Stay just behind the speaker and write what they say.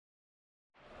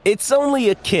It's only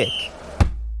a kick,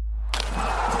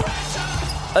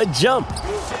 a jump,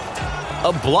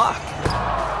 a block.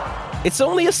 It's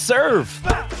only a serve.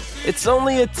 It's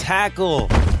only a tackle,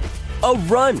 a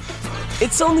run.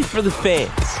 It's only for the fans.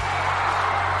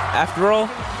 After all,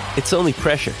 it's only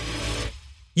pressure.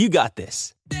 You got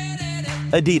this.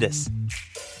 Adidas.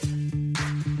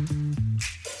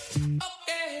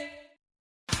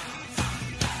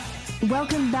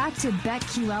 Welcome back to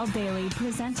BetQL Daily,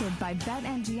 presented by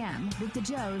BetMGM with the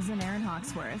Joes and Aaron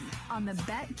Hawksworth on the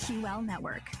BetQL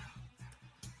Network.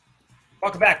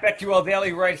 Welcome back, BetQL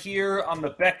Daily, right here on the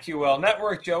BetQL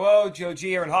Network. Joe O, Joe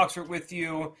G, Aaron Hawksworth with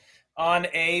you on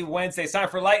a Wednesday. It's time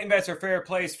for Light and Bets or Fair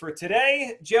Plays for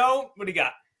today. Joe, what do you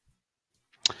got?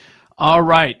 All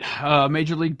right.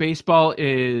 Major League Baseball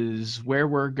is where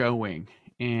we're going.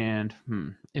 And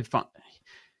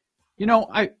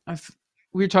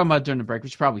we were talking about during the break. We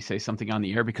should probably say something on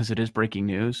the air because it is breaking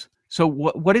news. So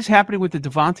what is happening with the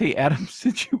Davante Adams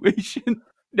situation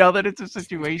now that it's a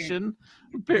situation?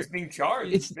 It's being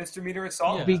charged. It's misdemeanor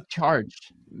assault. Yeah. Being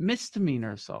charged.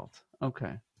 Misdemeanor assault.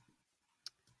 Okay.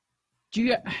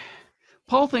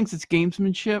 Paul thinks it's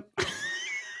gamesmanship.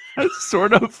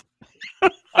 Sort of.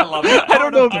 I love it. I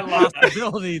don't know if the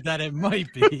possibility that it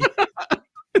might be.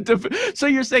 So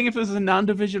you're saying if it was a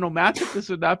non-divisional matchup, this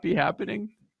would not be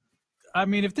happening? I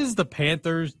mean, if this is the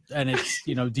Panthers and it's,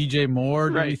 DJ Moore,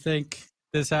 do you think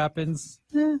this happens?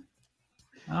 I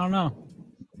don't know.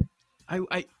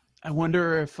 I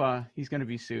wonder if he's going to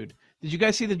be sued. Did you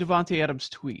guys see the Davante Adams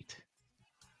tweet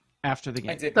after the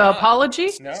game? The apology?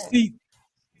 No. See,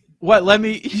 what? Let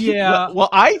me. Yeah. Well,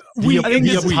 I think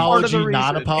this is part of the reason.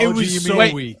 Not apology. It was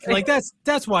so weak. Like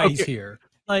that's why he's here.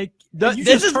 Like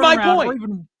this is my point.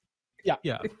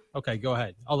 Yeah. Okay, go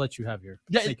ahead. I'll let you have your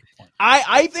make your point.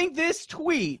 I think this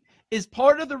tweet is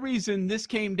part of the reason this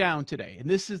came down today, and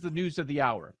this is the news of the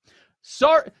hour.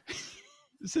 Sorry,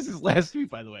 this is his last tweet,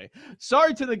 by the way.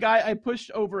 Sorry to the guy I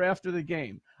pushed over after the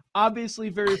game. Obviously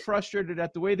very frustrated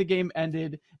at the way the game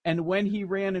ended, and when he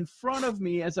ran in front of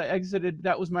me as I exited,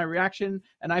 that was my reaction,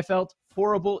 and I felt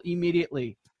horrible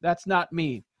immediately. That's not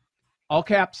me. All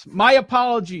caps, my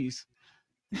apologies.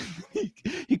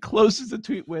 He closes the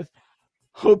tweet with,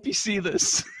 "Hope you see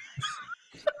this."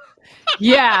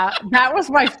 Yeah, that was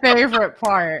my favorite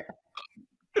part.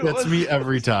 That's me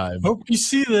every time. Hope you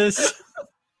see this.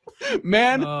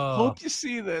 Man, hope you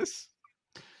see this.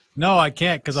 No, I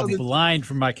can't because I'm blind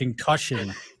from my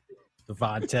concussion,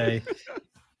 Davante.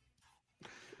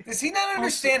 Does he not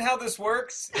understand how this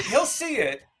works? He'll see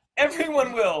it.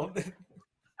 Everyone will.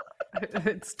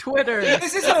 It's Twitter.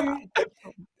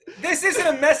 This isn't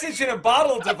a message in a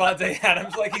bottle, Davante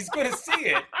Adams. Like, he's going to see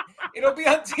it. It'll be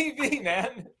on TV,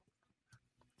 man.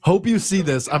 Hope you see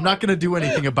this. I'm not going to do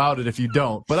anything about it if you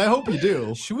don't, but I hope you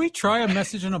do. Should we try a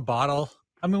message in a bottle?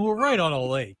 I mean, we're right on a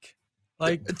lake.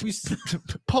 Like,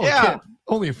 Paul,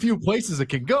 only a few places it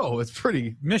can go. It's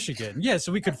pretty. Michigan. Yeah,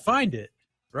 so we could find it,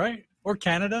 right? Or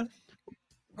Canada.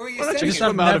 Who are you Why don't you saying?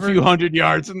 swim out a few hundred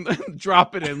yards and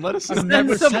drop it in? Let us know.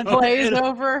 never Send some sent plays it.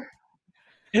 over.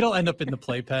 It'll end up in the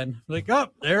playpen. Like, oh,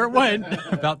 there it went.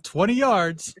 About 20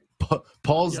 yards.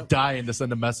 Paul's dying to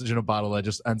send a message in a bottle that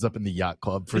just ends up in the yacht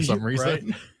club for some reason. Right.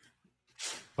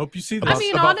 Hope you see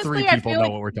this. About honestly, three I people feel know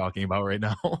like what we're talking about right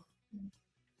now.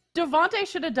 Davante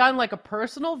should have done like a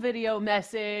personal video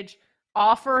message,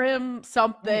 offer him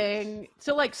something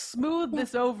to like smooth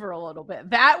this over a little bit.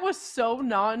 That was so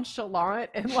nonchalant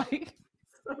and like.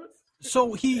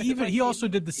 So he also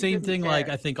did the same thing, like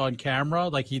I think on camera,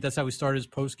 like that's how he started his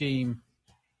post game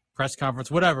press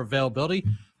conference, whatever availability.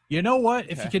 You know what?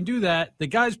 If you can do that, the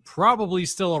guy's probably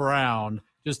still around.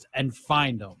 And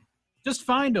find him. Just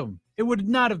find him. It would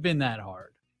not have been that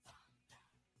hard.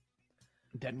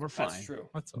 Then we're fine. That's true.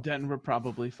 Then we're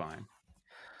probably fine.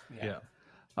 Yeah.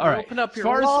 All right. Open up your as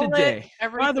far wallet, as today.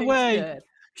 By the way,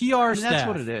 good. PR staff. That's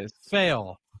what it is.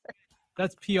 Fail.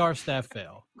 That's PR staff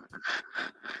fail.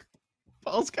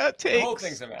 Paul's got The takes. whole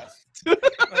thing's a mess.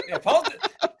 Yeah, Paul,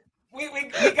 we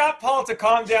got Paul to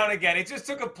calm down again. It just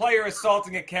took a player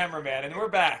assaulting a cameraman, and we're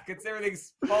back.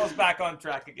 Paul's back on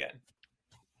track again.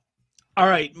 All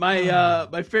right,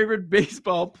 my favorite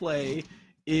baseball play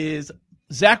is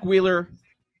Zach Wheeler.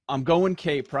 I'm going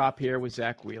K prop here with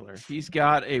Zach Wheeler. He's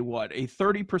got a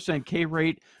 30% K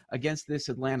rate against this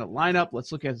Atlanta lineup.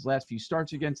 Let's look at his last few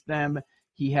starts against them.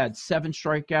 He had 7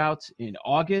 strikeouts in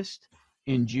August.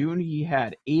 In June, he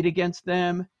had 8 against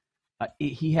them.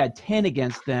 He had 10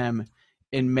 against them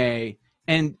in May.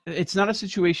 And it's not a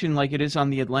situation like it is on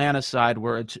the Atlanta side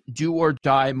where it's do or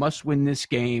die, must win this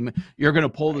game. You're going to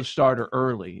pull the starter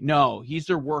early. No, he's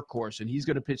their workhorse, and he's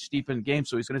going to pitch deep in the game,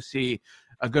 so he's going to see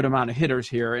a good amount of hitters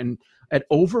here. And at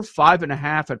over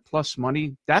 5.5 at plus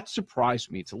money, that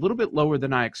surprised me. It's a little bit lower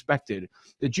than I expected.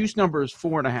 The juice number is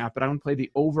 4.5, but I'm going to play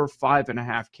the over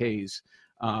 5.5 Ks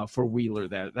for Wheeler.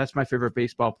 That's my favorite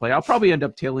baseball play. I'll probably end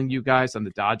up tailing you guys on the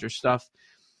Dodgers stuff.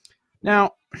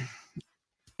 Now,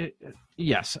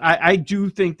 yes, I do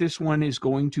think this one is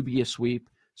going to be a sweep.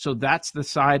 So that's the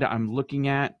side I'm looking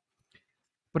at.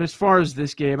 But as far as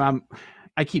this game,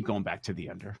 I keep going back to the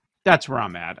under. That's where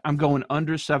I'm at. I'm going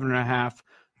under 7.5.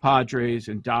 Padres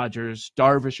and Dodgers,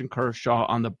 Darvish and Kershaw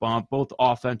on the bump. Both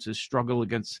offenses struggle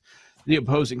against the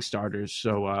opposing starters.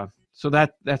 So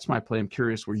that's my play. I'm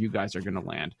curious where you guys are going to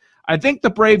land. I think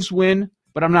the Braves win,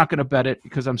 but I'm not going to bet it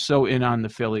because I'm so in on the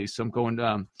Phillies. So I'm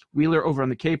going Wheeler over on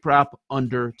the K-prop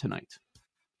under tonight.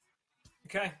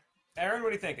 Okay. Aaron, what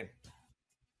are you thinking?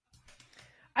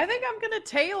 I think I'm going to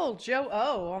tail Joe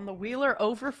O on the Wheeler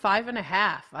over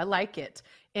 5.5. I like it.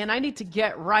 And I need to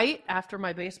get right after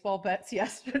my baseball bets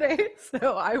yesterday.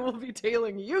 So I will be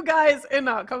tailing you guys and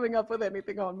not coming up with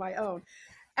anything on my own.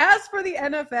 As for the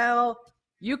NFL,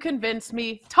 you convinced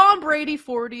me. Tom Brady,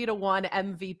 40-1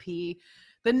 MVP.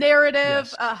 The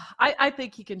narrative, yes. I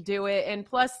think he can do it. And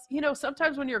plus,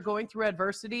 sometimes when you're going through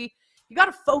adversity, you got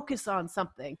to focus on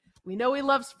something. We know he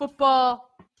loves football.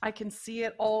 I can see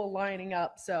it all lining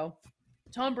up. So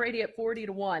Tom Brady at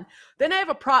 40-1. Then I have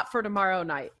a prop for tomorrow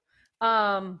night.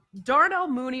 Darnell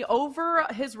Mooney over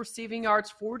his receiving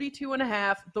yards,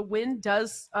 42.5. The win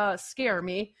does scare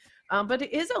me, but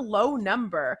it is a low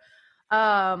number.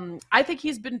 I think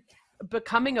he's been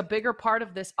becoming a bigger part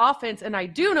of this offense, and I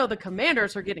do know the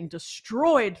Commanders are getting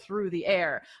destroyed through the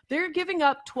air. They're giving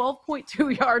up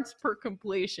 12.2 yards per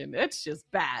completion. It's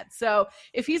just bad. So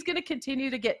if he's going to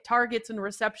continue to get targets and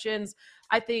receptions,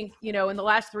 I think, in the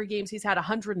last 3 games, he's had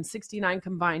 169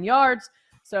 combined yards.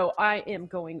 So I am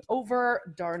going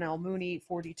over Darnell Mooney,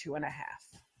 42.5.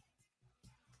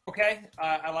 Okay,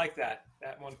 I like that.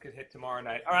 That one could hit tomorrow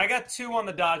night. All right, I got 2 on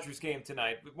the Dodgers game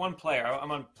tonight. 1 player. I'm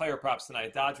on player props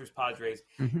tonight, Dodgers, Padres.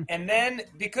 Mm-hmm. And then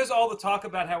because all the talk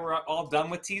about how we're all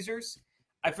done with teasers,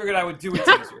 I figured I would do a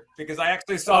teaser because I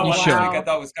actually saw one last week I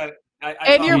thought was kind of –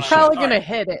 And you're probably going to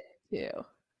hit it, too.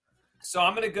 So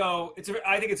I'm going to go –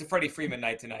 I think it's a Freddie Freeman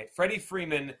night tonight. Freddie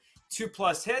Freeman –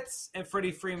 2+ hits, and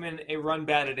Freddie Freeman a run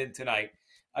batted in tonight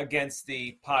against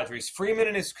the Padres. Freeman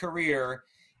in his career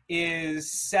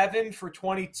is 7 for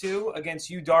 22 against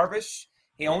Yu Darvish.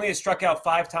 He only has struck out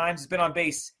 5 times. He's been on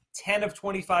base 10 of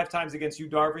 25 times against Yu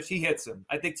Darvish. He hits him.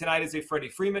 I think tonight is a Freddie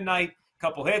Freeman night.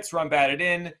 Couple hits, run batted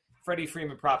in. Freddie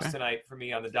Freeman props tonight for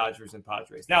me on the Dodgers and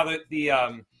Padres. Now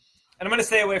and I'm going to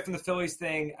stay away from the Phillies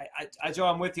thing. Joe,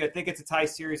 I'm with you. I think it's a tie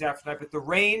series after tonight. But the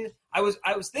rain, I was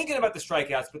thinking about the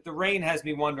strikeouts, but the rain has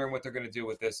me wondering what they're going to do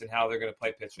with this and how they're going to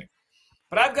play pitching.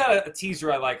 But I've got a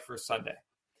teaser I like for Sunday.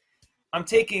 I'm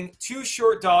taking 2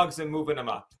 short dogs and moving them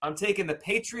up. I'm taking the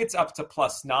Patriots up to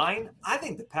 +9. I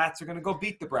think the Pats are going to go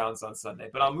beat the Browns on Sunday,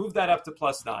 but I'll move that up to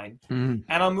 +9. And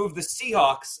I'll move the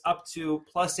Seahawks up to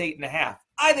 +8.5.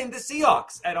 I think the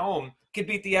Seahawks at home could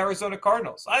beat the Arizona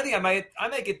Cardinals. I think I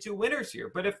might get 2 winners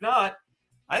here, but if not,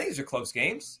 I think these are close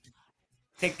games.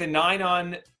 Take the 9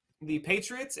 on the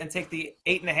Patriots and take the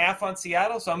 8.5 on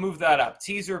Seattle, so I'll move that up.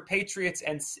 Teaser Patriots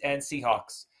and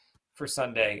Seahawks for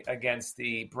Sunday against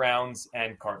the Browns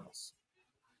and Cardinals.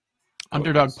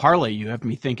 Underdog parlay, you have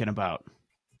me thinking about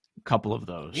a couple of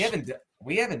those.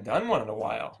 We haven't done one in a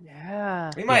while.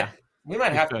 Yeah. We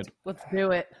might have to. Let's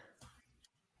do it.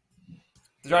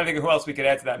 I'm trying to think of who else we could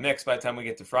add to that mix by the time we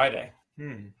get to Friday.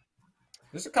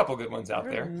 There's a couple good ones out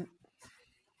there.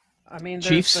 I mean, there's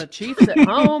Chiefs. the Chiefs at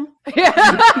home. Yeah,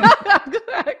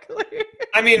 exactly.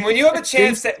 I mean, when you have a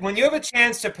chance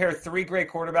to pair 3 great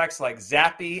quarterbacks like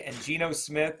Zappy and Geno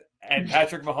Smith and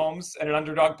Patrick Mahomes and an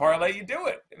underdog parlay, you do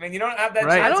it. I mean, you don't have that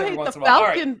chance I don't every hate once the in a while.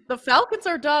 Falcons. Right. The Falcons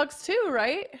are dogs too,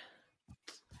 right?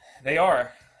 They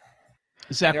are.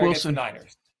 Zach They're Wilson. against the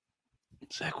Niners.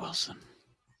 Zach Wilson.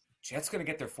 Jets going to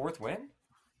get their 4th win?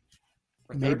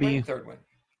 Or Maybe. Third win.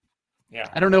 Yeah.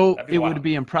 I don't know. It wild. would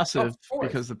be impressive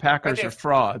because the Packers are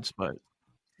frauds, but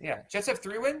yeah, Jets have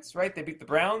 3 wins, right? They beat the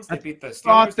Browns. They beat the Steelers.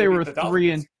 I thought they were the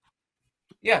 3 and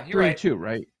yeah, you're right. 3-2,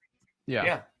 right?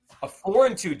 Yeah. A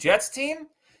 4-2 Jets team.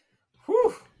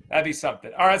 Whew, that'd be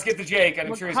something. All right, let's get to Jake.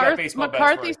 I'm sure he's got baseball bets.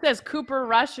 McCarthy says Cooper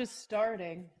Rush is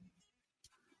starting.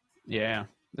 Yeah,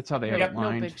 that's how they have it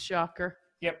lined. No big shocker.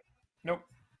 Yep. Nope.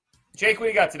 Jake, what do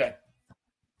you got today?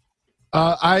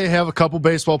 I have a couple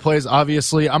baseball plays,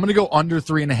 obviously. I'm going to go under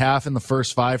 3.5 in the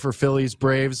first 5 for Phillies,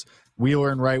 Braves.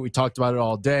 Wheeler and Wright, we talked about it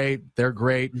all day. They're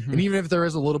great. Mhm. And even if there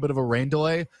is a little bit of a rain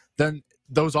delay, then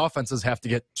those offenses have to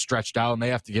get stretched out and they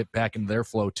have to get back into their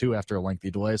flow too after a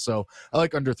lengthy delay. So I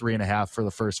like under 3.5 for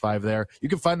the first 5 there. You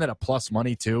can find that at plus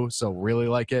money too. So really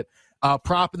like it.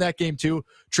 Prop in that game too.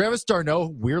 Travis d'Arnaud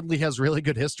weirdly has really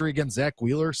good history against Zach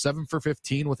Wheeler, 7 for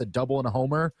 15 with a double and a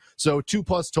homer. So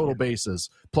 2+ total bases,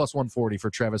 plus 140 for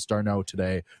Travis d'Arnaud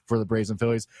today for the Braves and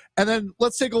Phillies. And then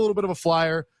let's take a little bit of a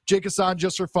flyer. Jake Hassan,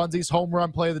 just for funsies, home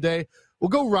run play of the day. We'll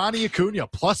go Ronnie Acuna,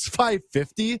 plus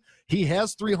 550. He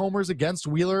has 3 homers against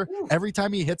Wheeler. Every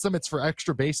time he hits them, it's for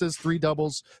extra bases, 3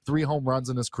 doubles, 3 home runs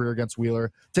in his career against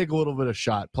Wheeler. Take a little bit of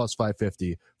shot, plus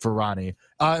 550 for Ronnie.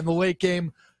 In the late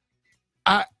game,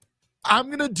 I'm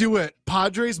going to do it.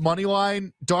 Padres money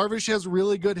line. Darvish has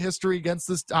really good history against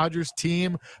this Dodgers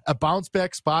team. A bounce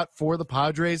back spot for the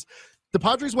Padres. The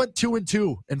Padres went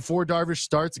 2-2 in 4 Darvish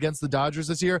starts against the Dodgers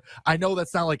this year. I know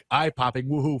that's not like eye-popping,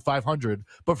 woohoo, 500.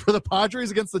 But for the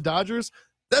Padres against the Dodgers,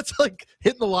 that's like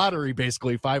hitting the lottery,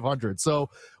 basically, 500. So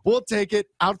we'll take it.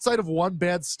 Outside of one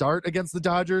bad start against the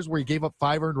Dodgers where he gave up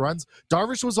 5 earned runs,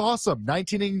 Darvish was awesome.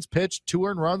 19 innings pitched, 2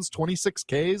 earned runs, 26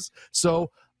 Ks. So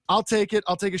I'll take it.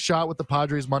 I'll take a shot with the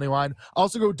Padres money line. I'll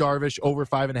also go Darvish over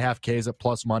 5.5 Ks at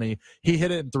plus money. He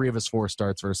hit it in 3 of his 4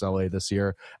 starts versus LA this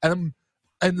year. And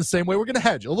in the same way, we're going to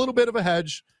hedge. A little bit of a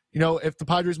hedge. You know, if the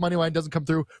Padres money line doesn't come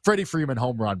through, Freddie Freeman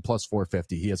home run plus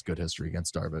 450. He has good history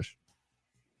against Darvish.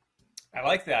 I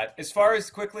like that. As far as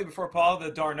quickly before Paul, the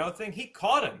d'Arnaud thing, he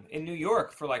caught him in New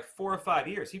York for like 4 or 5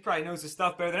 years. He probably knows his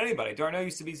stuff better than anybody. d'Arnaud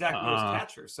used to be Zach Wheeler's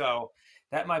catcher. So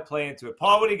that might play into it.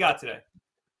 Paul, what do you got today?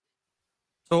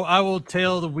 So I will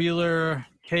tail the Wheeler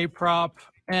K prop,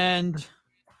 and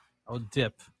I'll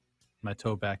dip my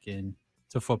toe back in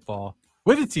to football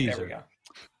with a teaser. There we go.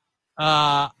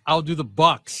 I'll do the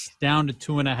Bucks down to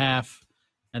 2.5,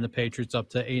 and the Patriots up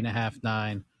to 8.5,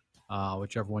 9,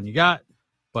 whichever one you got.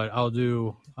 But I'll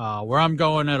do where I'm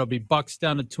going. It'll be Bucks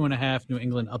down to 2.5, New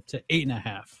England up to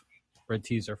 8.5 for a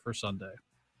teaser for Sunday.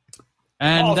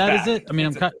 And Paul's that back. is it. I mean,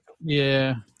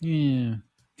 I'm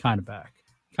kind of back.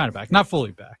 Kind of back. Not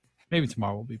fully back. Maybe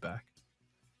tomorrow we'll be back.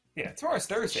 Yeah, tomorrow's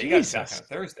Thursday. You got to be back Jesus. on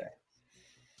Thursday.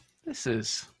 This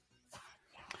is.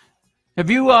 Have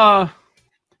you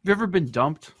ever been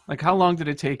dumped? Like, how long did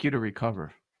it take you to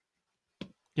recover?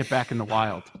 Get back in the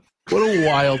wild. What a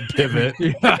wild pivot.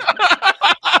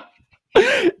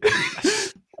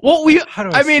 Well, How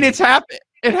do I mean, it's happened.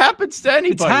 It happens to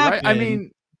anybody, right? I happened.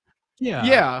 mean, Yeah.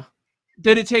 yeah.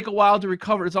 Did it take a while to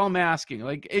recover? It's all I'm asking.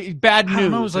 Like, bad news. I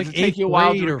don't know. It was Does like it take 8th you a while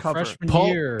grade to or recover? freshman Paul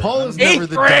year. is Eighth never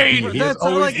the grade! dumpy. He That's is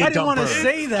always like, the I didn't want to dumper.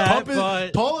 say that,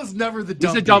 but Paul is never the He's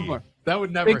dumpy. a dumper. That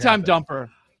would never Big time happen. dumper.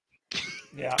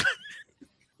 Yeah.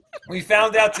 We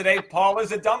found out today Paul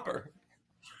is a dumper.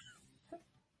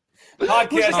 Podcast.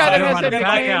 Who's the guy that has I'm that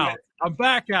back nickname? out. I'm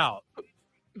back out.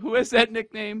 Who has that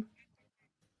nickname?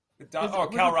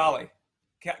 Cal Raleigh.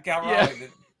 Cal Yeah. Raleigh,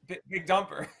 the big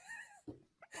dumper.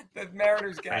 The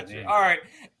Mariners catcher. name. All right.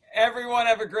 Everyone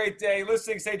have a great day.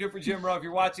 Listening, stay tuned for Jim Rowe. If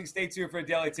you're watching, stay tuned for a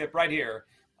daily tip right here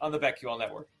on the BetQL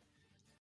Network.